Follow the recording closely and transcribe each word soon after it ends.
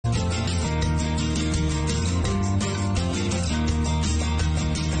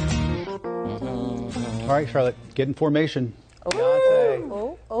right, Charlotte, get in formation.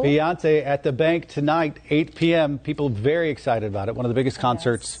 Beyonce. Beyonce at the Bank tonight, 8 p.m. People very excited about it. One of the biggest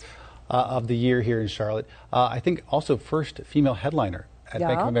concerts of the year here in Charlotte. I think also first female headliner at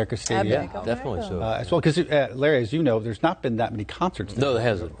Bank of America Stadium. Yeah, definitely so. As well, because Larry, as you know, there's not been that many concerts. No, there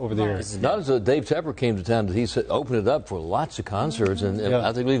hasn't. Over the years. Not as Dave Tepper came to town, he opened it up for lots of concerts, and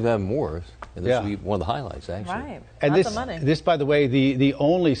I think we've had more. And this will be one of the highlights, actually. Right. And Lots of money. this, by the way, the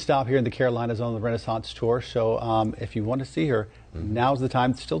only stop here in the Carolinas on the Renaissance Tour. So if you want to see her, now's the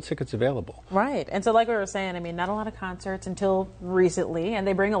time. Still tickets available. Right. And so like we were saying, I mean, not a lot of concerts until recently, and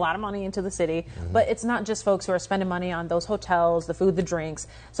they bring a lot of money into the city. But it's not just folks who are spending money on those hotels, the food, the drinks.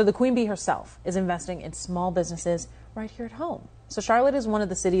 So the Queen Bee herself is investing in small businesses right here at home. So Charlotte is one of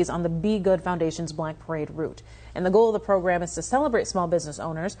the cities on the Be Good Foundation's Black Parade route. And the goal of the program is to celebrate small business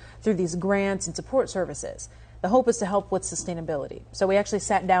owners through these grants and support services. The hope is to help with sustainability. So we actually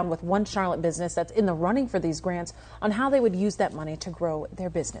sat down with one Charlotte business that's in the running for these grants on how they would use that money to grow their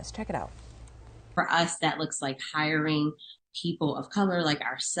business. Check it out. For us, that looks like hiring people of color like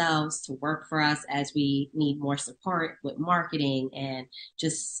ourselves to work for us as we need more support with marketing and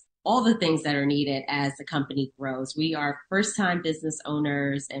just all the things that are needed as the company grows. We are first-time business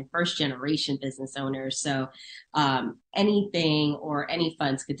owners and first-generation business owners. So anything or any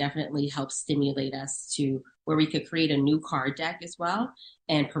funds could definitely help stimulate us to where we could create a new card deck as well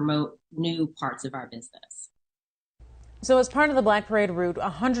and promote new parts of our business. So as part of the Black Parade route,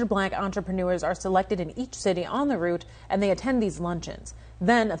 100 black entrepreneurs are selected in each city on the route, and they attend these luncheons.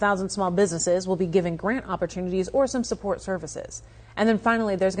 Then 1,000 small businesses will be given grant opportunities or some support services. And then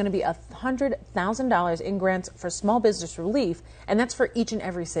finally, there's going to be $100,000 in grants for small business relief, and that's for each and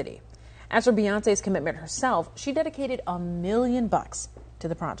every city. As for Beyonce's commitment herself, she dedicated $1 million to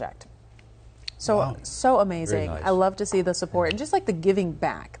the project. So, so amazing. Nice. I love to see the support and just like the giving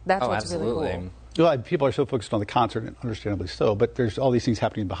back. That's what's really cool. Well, people are so focused on the concert, and understandably so, but there's all these things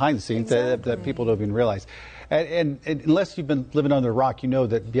happening behind the scenes that people don't even realize. And unless you've been living under a rock, you know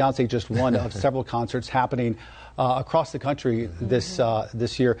that Beyonce just one of several concerts happening across the country this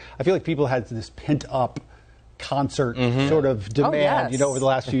year. I feel like people had this pent-up concert sort of demand, you know, over the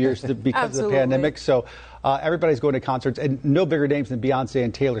last few years because of the pandemic. So everybody's going to concerts, and no bigger names than Beyonce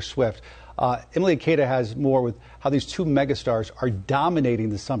and Taylor Swift. Emily Akeda has more with how these two megastars are dominating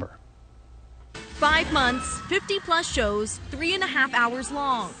the summer. 5 months, 50-plus shows, 3.5 hours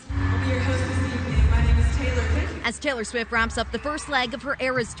long. I'll be your host this evening. My name is Taylor. As Taylor Swift wraps up the first leg of her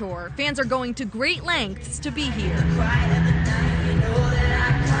Eras tour, fans are going to great lengths to be here.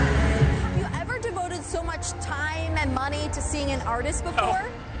 Have you ever devoted so much time and money to seeing an artist before?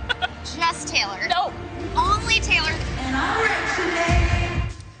 No. Just Taylor. No. Only Taylor. And I'm rich today.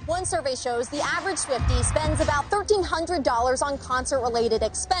 One survey shows the average Swiftie spends about $1,300 on concert-related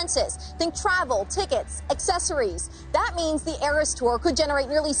expenses. Think travel, tickets, accessories. That means the Eras Tour could generate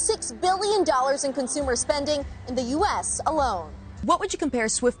nearly $6 billion in consumer spending in the U.S. alone. What would you compare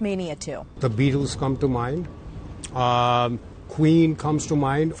Swiftmania to? The Beatles come to mind. Queen comes to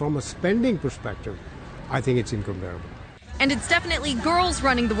mind. From a spending perspective, I think it's incomparable. And it's definitely girls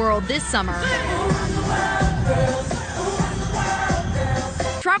running the world this summer.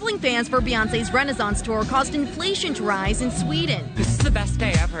 Traveling fans for Beyonce's Renaissance Tour caused inflation to rise in Sweden. This is the best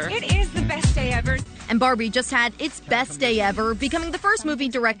day ever. It is the best day ever. And Barbie just had its best day ever, becoming the first movie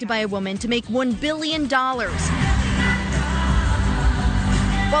directed by a woman to make $1 billion.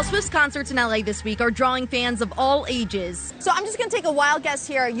 While Swift's concerts in LA this week are drawing fans of all ages. So I'm just going to take a wild guess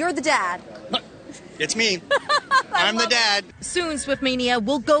here. You're the dad. It's me. I'm the dad. Soon, Swiftmania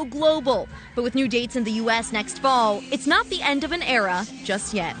will go global. But with new dates in the U.S. next fall, it's not the end of an era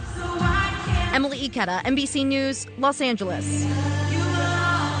just yet. Emily Ikeda, NBC News, Los Angeles.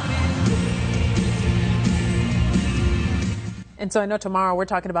 And so I know tomorrow we're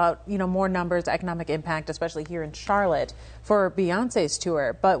talking about, you know, more numbers, economic impact, especially here in Charlotte for Beyonce's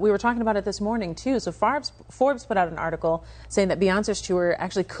tour. But we were talking about it this morning, too. So Forbes put out an article saying that Beyonce's tour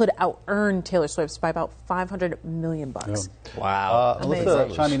actually could out-earn Taylor Swift's by about $500 million. Yeah. Wow.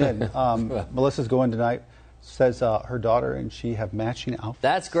 Melissa chiming in. Melissa's going tonight. Says her daughter and she have matching outfits.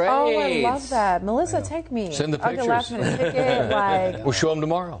 That's great. Oh, I love that. Melissa, take me. Send the pictures. I'll get last minute ticket. Like, we'll show them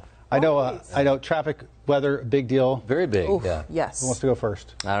tomorrow. I know. Traffic, weather, big deal. Very big. Oof, yeah. Yes. Who wants to go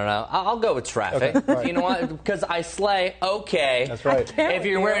first? I don't know. I'll go with traffic. Okay, right. You know what? Because I slay. Okay. That's right. If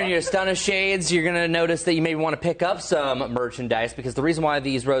you're wearing your stunner shades, you're going to notice that you maybe want to pick up some merchandise, because the reason why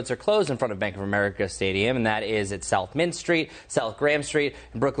these roads are closed in front of Bank of America Stadium, and that is at South Mint Street, South Graham Street,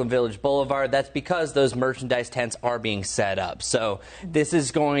 and Brooklyn Village Boulevard, that's because those merchandise tents are being set up. So this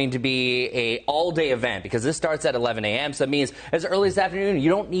is going to be a all-day event, because this starts at 11 a.m. So it means as early as this afternoon, you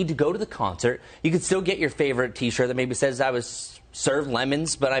don't need to go to the concert. You can still get get your favorite T-shirt that maybe says I was served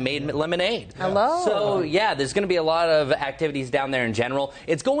lemons, but I made lemonade. Hello. So, yeah, there's going to be a lot of activities down there in general.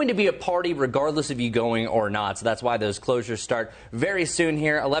 It's going to be a party regardless of you going or not. So that's why those closures start very soon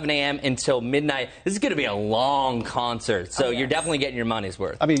here, 11 a.m. until midnight. This is going to be a long concert. So you're definitely getting your money's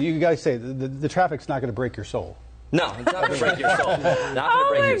worth. I mean, you guys say the traffic's not going to break your soul. No, it's not going to break your soul. Not going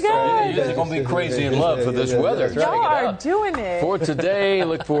to break your soul. You're going to be crazy in love for this weather. Y'all are doing it. For today,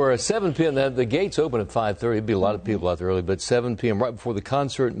 look for 7 p.m. The gates open at 5:30. There'll be a lot of people out there early, but 7 p.m. right before the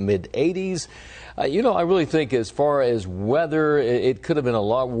concert, mid-80s. You know, I really think as far as weather, it could have been a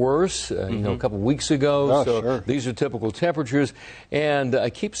lot worse, you know, a couple of weeks ago. So these are typical temperatures. And I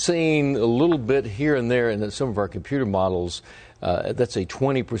keep seeing a little bit here and there in some of our computer models. That's a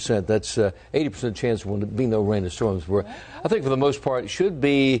 20%. That's 80% chance of there being no rain or storms. Where I think for the most part it should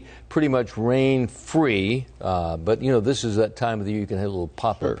be pretty much rain-free. But, you know, this is that time of the year you can have a little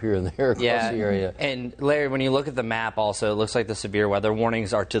pop-up here and there across the area. And, Larry, when you look at the map also, it looks like the severe weather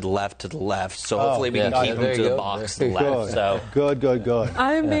warnings are to the left. So hopefully we can keep them to the box to the left. So. Good.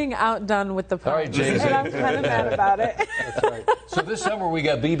 I'm being outdone with the pump. All right, James. And I'm kind of mad about it. That's right. So this summer we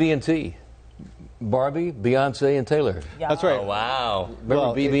got BB&T. Barbie, Beyonce, and Taylor. Yeah. That's right. Oh, wow.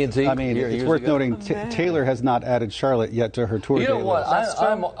 Remember BB&T? I mean, it's worth noting Taylor has not added Charlotte yet to her tour. You know what?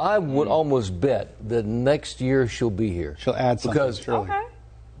 I would almost bet that next year she'll be here. She'll add something. Because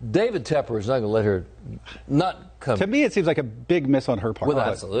David Tepper is not going to let her not come. To me, it seems like a big miss on her part.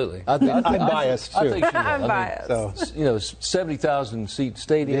 Absolutely. I'm biased, too. I think she will. I'm biased. So, you know, 70,000-seat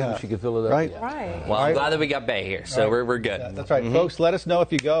stadium, she could fill it up. Right. Right. Well, I'm glad that we got Bey here, so we're good. That's right. Folks, let us know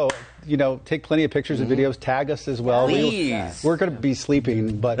if you go. You know, take plenty of pictures and videos. Tag us as well. Please. We're going to be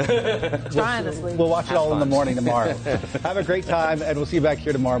sleeping, but Trying to sleep. we'll watch it all in the morning tomorrow. Have a great time, and we'll see you back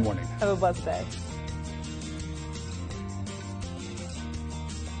here tomorrow morning. Have a blessed day.